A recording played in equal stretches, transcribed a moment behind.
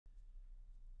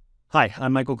Hi,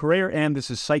 I'm Michael Correa, and this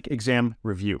is Psych Exam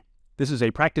Review. This is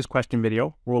a practice question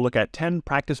video where we'll look at 10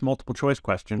 practice multiple choice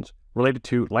questions related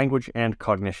to language and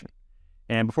cognition.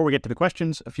 And before we get to the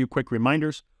questions, a few quick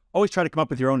reminders. Always try to come up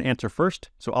with your own answer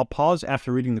first, so I'll pause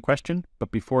after reading the question, but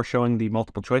before showing the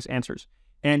multiple choice answers.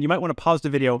 And you might want to pause the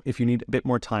video if you need a bit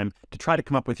more time to try to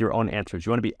come up with your own answers.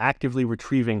 You want to be actively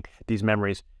retrieving these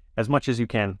memories as much as you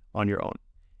can on your own.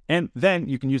 And then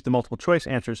you can use the multiple choice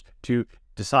answers to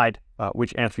decide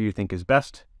which answer you think is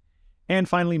best. And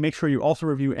finally, make sure you also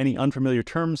review any unfamiliar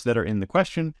terms that are in the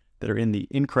question, that are in the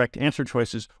incorrect answer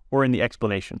choices, or in the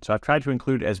explanation. So I've tried to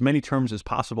include as many terms as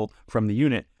possible from the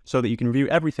unit so that you can review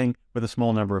everything with a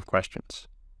small number of questions.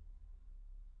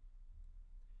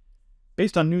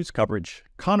 Based on news coverage,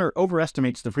 Connor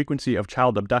overestimates the frequency of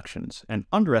child abductions and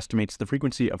underestimates the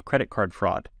frequency of credit card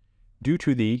fraud due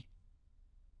to the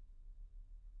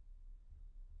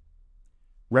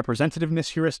Representativeness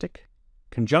Heuristic,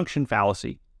 Conjunction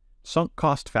Fallacy, Sunk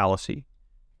Cost Fallacy,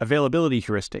 Availability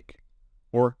Heuristic,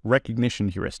 or Recognition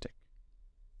Heuristic.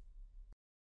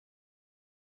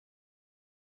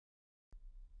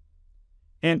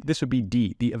 And this would be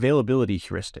D, the Availability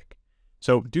Heuristic.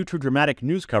 So due to dramatic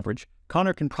news coverage,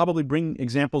 Connor can probably bring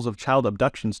examples of child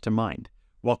abductions to mind,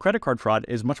 while credit card fraud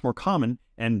is much more common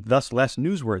and thus less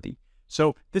newsworthy.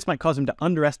 So this might cause him to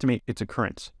underestimate its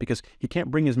occurrence because he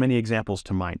can't bring as many examples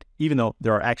to mind, even though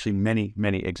there are actually many,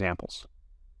 many examples.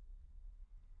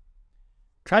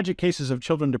 Tragic cases of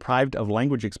children deprived of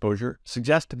language exposure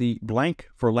suggest the blank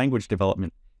for language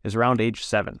development is around age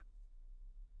 7.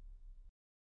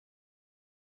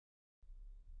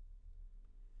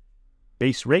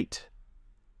 Base rate,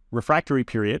 refractory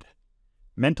period,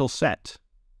 mental set,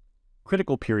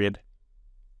 critical period,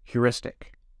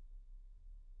 heuristic.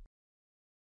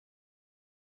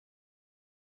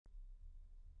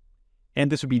 And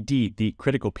this would be D, the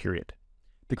critical period.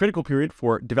 The critical period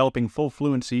for developing full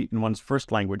fluency in one's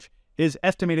first language is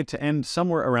estimated to end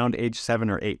somewhere around age 7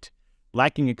 or 8.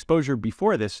 Lacking exposure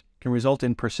before this can result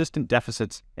in persistent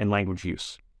deficits in language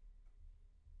use.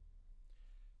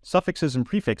 Suffixes and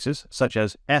prefixes, such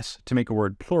as s to make a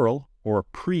word plural or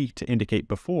pre to indicate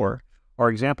before, are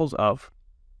examples of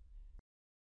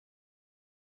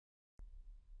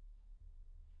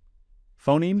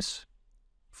phonemes,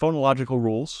 phonological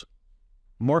rules,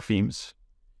 morphemes,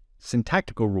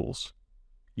 syntactical rules,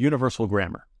 universal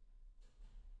grammar.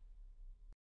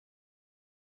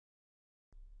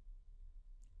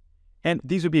 And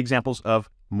these would be examples of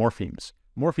morphemes.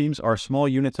 Morphemes are small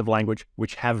units of language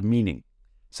which have meaning.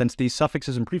 Since these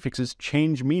suffixes and prefixes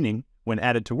change meaning when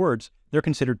added to words, they're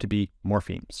considered to be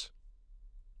morphemes.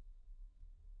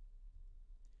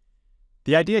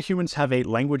 The idea humans have a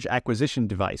language acquisition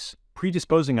device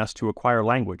predisposing us to acquire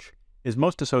language is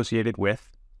most associated with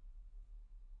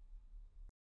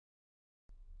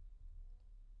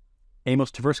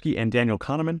Amos Tversky and Daniel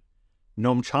Kahneman,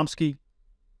 Noam Chomsky,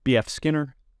 B.F.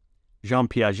 Skinner, Jean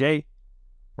Piaget,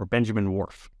 or Benjamin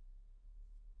Whorf.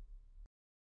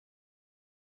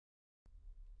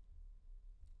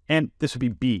 And this would be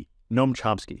B, Noam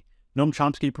Chomsky. Noam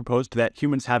Chomsky proposed that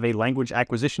humans have a language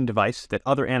acquisition device that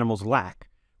other animals lack,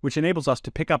 which enables us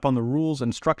to pick up on the rules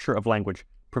and structure of language,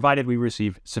 provided we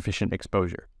receive sufficient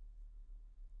exposure.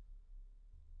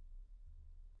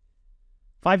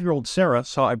 5-year-old Sarah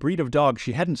saw a breed of dog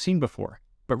she hadn't seen before,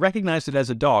 but recognized it as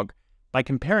a dog by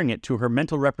comparing it to her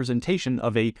mental representation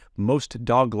of a most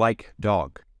dog-like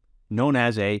dog, known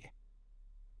as a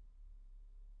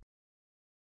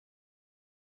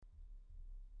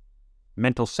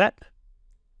mental set,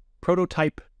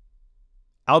 prototype,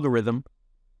 algorithm,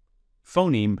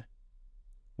 phoneme,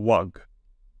 WUG.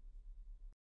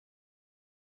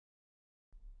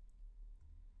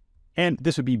 And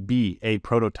this would be B, a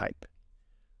prototype.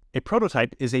 A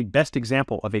prototype is a best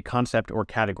example of a concept or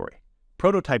category.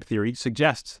 Prototype theory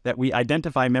suggests that we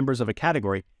identify members of a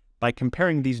category by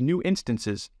comparing these new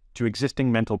instances to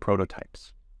existing mental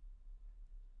prototypes.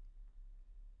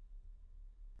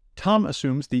 Tom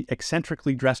assumes the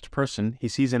eccentrically dressed person he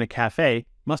sees in a cafe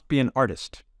must be an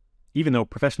artist, even though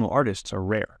professional artists are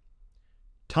rare.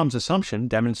 Tom's assumption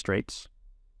demonstrates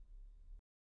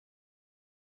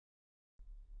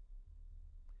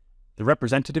the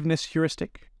representativeness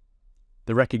heuristic,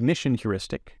 the recognition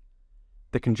heuristic,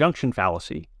 the conjunction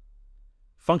fallacy,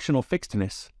 functional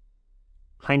fixedness,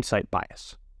 hindsight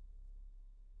bias.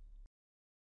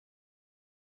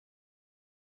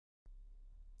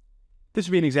 This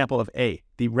would be an example of A,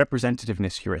 the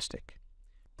representativeness heuristic.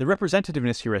 The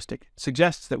representativeness heuristic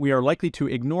suggests that we are likely to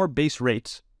ignore base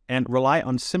rates and rely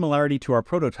on similarity to our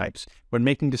prototypes when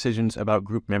making decisions about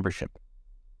group membership.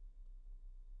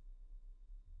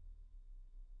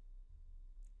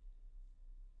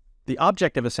 The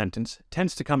object of a sentence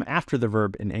tends to come after the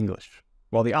verb in English,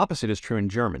 while the opposite is true in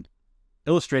German,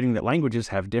 illustrating that languages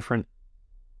have different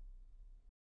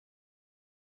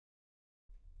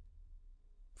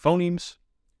phonemes,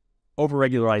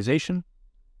 overregularization,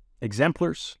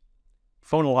 exemplars,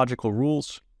 phonological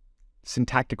rules,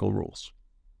 syntactical rules.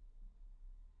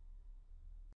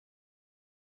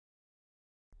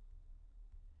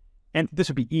 And this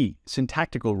would be E,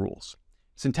 syntactical rules.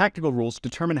 Syntactical rules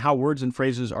determine how words and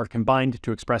phrases are combined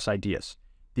to express ideas.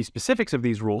 The specifics of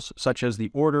these rules, such as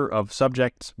the order of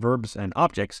subjects, verbs, and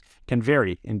objects, can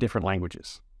vary in different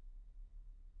languages.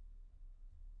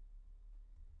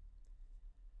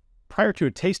 Prior to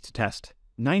a taste test,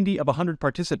 90 of 100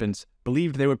 participants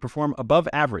believed they would perform above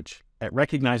average at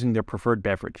recognizing their preferred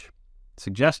beverage,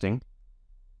 suggesting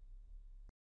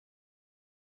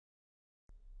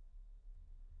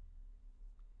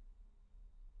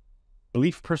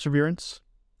belief perseverance,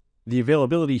 the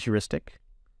availability heuristic,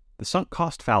 the sunk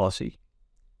cost fallacy,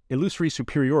 illusory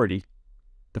superiority,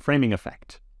 the framing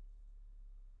effect.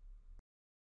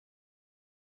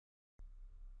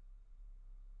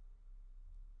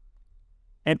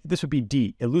 And this would be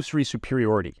D, illusory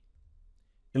superiority.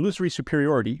 Illusory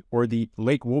superiority, or the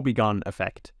Lake Wobegon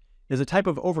effect, is a type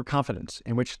of overconfidence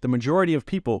in which the majority of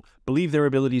people believe their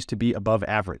abilities to be above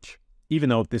average, even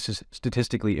though this is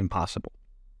statistically impossible.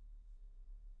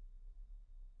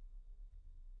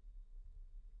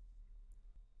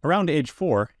 Around age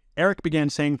 4, Eric began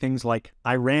saying things like,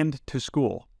 "I ran to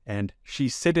school," and "she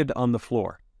sitted on the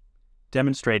floor,"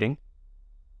 demonstrating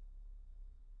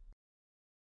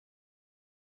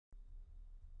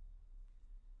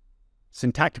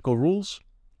syntactical rules,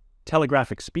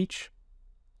 telegraphic speech,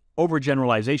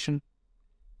 overgeneralization,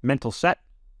 mental set,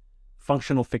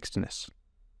 functional fixedness.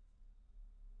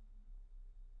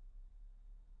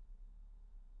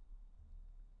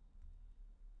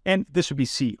 And this would be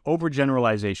C,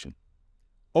 overgeneralization.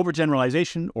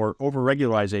 Overgeneralization, or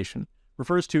overregularization,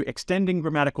 refers to extending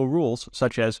grammatical rules,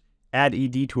 such as add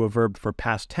ed to a verb for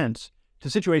past tense,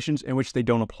 to situations in which they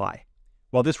don't apply.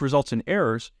 While this results in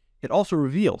errors, it also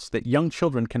reveals that young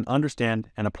children can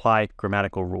understand and apply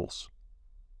grammatical rules.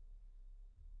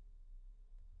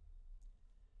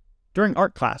 During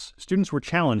art class, students were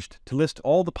challenged to list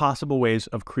all the possible ways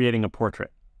of creating a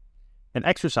portrait, an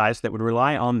exercise that would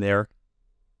rely on their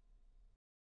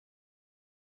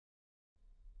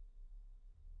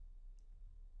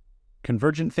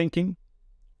convergent thinking,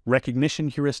 recognition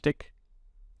heuristic,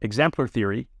 exemplar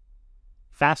theory,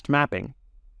 fast mapping,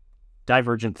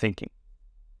 divergent thinking.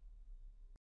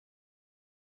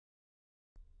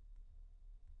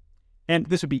 And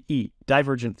this would be E,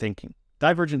 divergent thinking.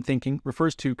 Divergent thinking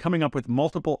refers to coming up with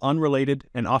multiple unrelated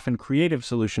and often creative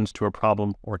solutions to a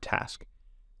problem or task,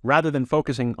 rather than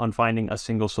focusing on finding a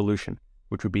single solution,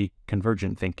 which would be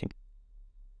convergent thinking.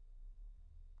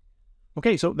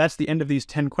 Okay, so that's the end of these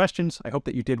 10 questions. I hope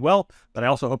that you did well, but I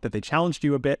also hope that they challenged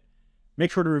you a bit.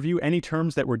 Make sure to review any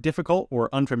terms that were difficult or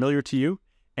unfamiliar to you,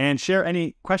 and share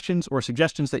any questions or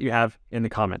suggestions that you have in the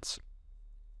comments.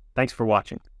 Thanks for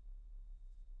watching.